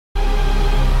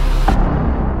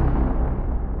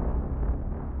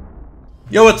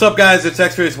Yo, what's up guys, it's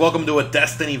XRAYZ. Welcome to a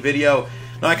Destiny video.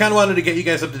 Now I kind of wanted to get you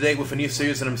guys up to date with a new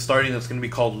series that I'm starting that's going to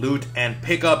be called Loot and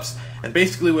Pickups. And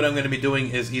basically what I'm going to be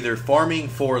doing is either farming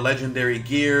for legendary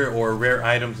gear or rare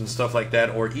items and stuff like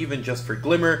that, or even just for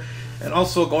Glimmer, and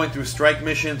also going through strike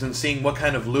missions and seeing what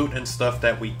kind of loot and stuff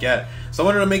that we get. So I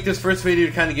wanted to make this first video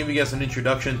to kind of give you guys an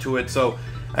introduction to it. So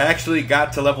I actually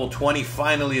got to level 20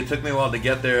 finally. It took me a while to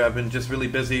get there. I've been just really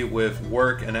busy with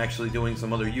work and actually doing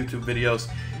some other YouTube videos.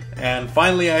 And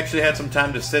finally I actually had some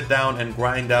time to sit down and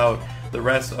grind out the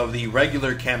rest of the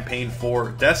regular campaign for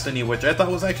Destiny, which I thought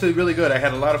was actually really good. I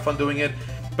had a lot of fun doing it.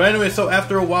 But anyway, so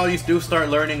after a while you do start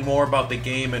learning more about the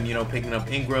game and, you know, picking up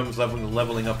Ingrams,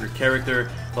 leveling up your character,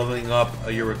 leveling up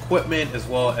your equipment as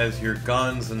well as your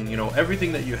guns, and, you know,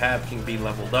 everything that you have can be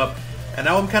leveled up. And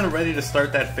now I'm kind of ready to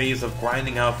start that phase of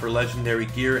grinding out for legendary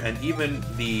gear and even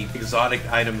the exotic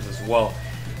items as well.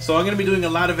 So I'm going to be doing a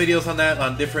lot of videos on that,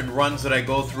 on different runs that I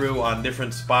go through, on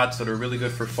different spots that are really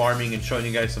good for farming, and showing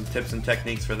you guys some tips and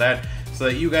techniques for that, so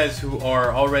that you guys who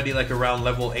are already like around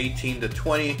level 18 to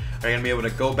 20 are going to be able to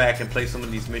go back and play some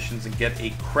of these missions and get a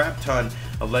crap ton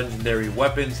of legendary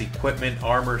weapons, equipment,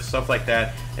 armor, stuff like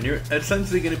that. And you're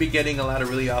essentially going to be getting a lot of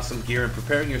really awesome gear and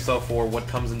preparing yourself for what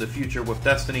comes in the future with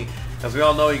Destiny. As we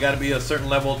all know, you got to be a certain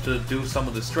level to do some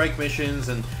of the strike missions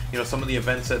and, you know, some of the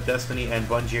events that Destiny and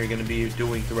Bungie are going to be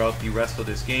doing throughout the rest of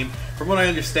this game. From what I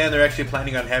understand, they're actually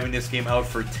planning on having this game out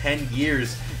for 10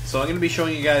 years. So I'm going to be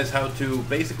showing you guys how to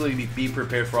basically be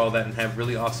prepared for all that and have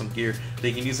really awesome gear that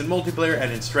you can use in multiplayer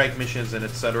and in strike missions and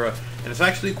etc. And it's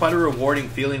actually quite a rewarding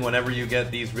feeling whenever you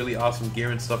get these really awesome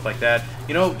gear and stuff like that.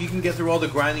 You know, you can get through all the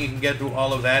grinding, you can get through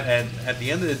all of that, and at the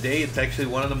end of the day, it's actually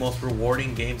one of the most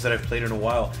rewarding games that I've played in a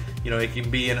while. You know, it can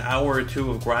be an hour or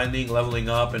two of grinding, leveling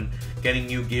up, and getting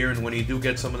new gear, and when you do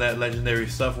get some of that legendary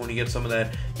stuff, when you get some of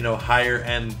that, you know, higher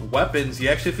end weapons, you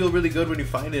actually feel really good when you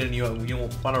find it, and you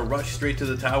want to rush straight to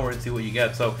the tower and see what you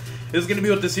get. So this is going to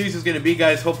be what the series is going to be,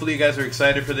 guys. Hopefully you guys are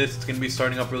excited for this. It's going to be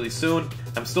starting up really soon.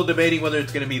 I'm still debating whether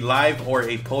it's going to be live or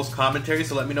a post commentary,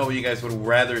 so let me know what you guys would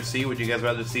rather see. Would you guys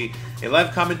rather see a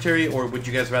live commentary, or would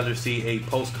you guys rather see a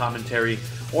post commentary,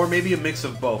 or maybe a mix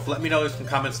of both? Let me know in some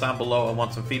comments down below. I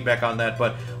want some feedback on that,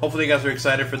 but hopefully you guys are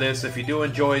excited for this. If you do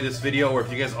enjoy this video, or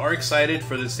if you guys are excited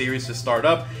for this series to start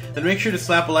up, then make sure to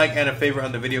slap a like and a favorite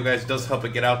on the video, guys. It does help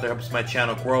it get out there, helps my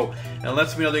channel grow, and it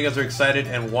lets me know that you guys are excited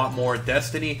and want more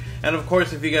Destiny. And of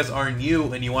course, if you guys are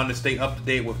new and you want to stay up to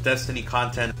date with Destiny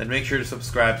content, then make sure to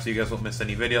subscribe so you guys won't miss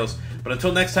any videos. But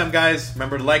until next time, guys,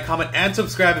 remember to like, comment, and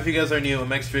subscribe if you guys are new. I'm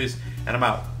XRAYZ, and I'm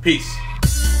out. Peace.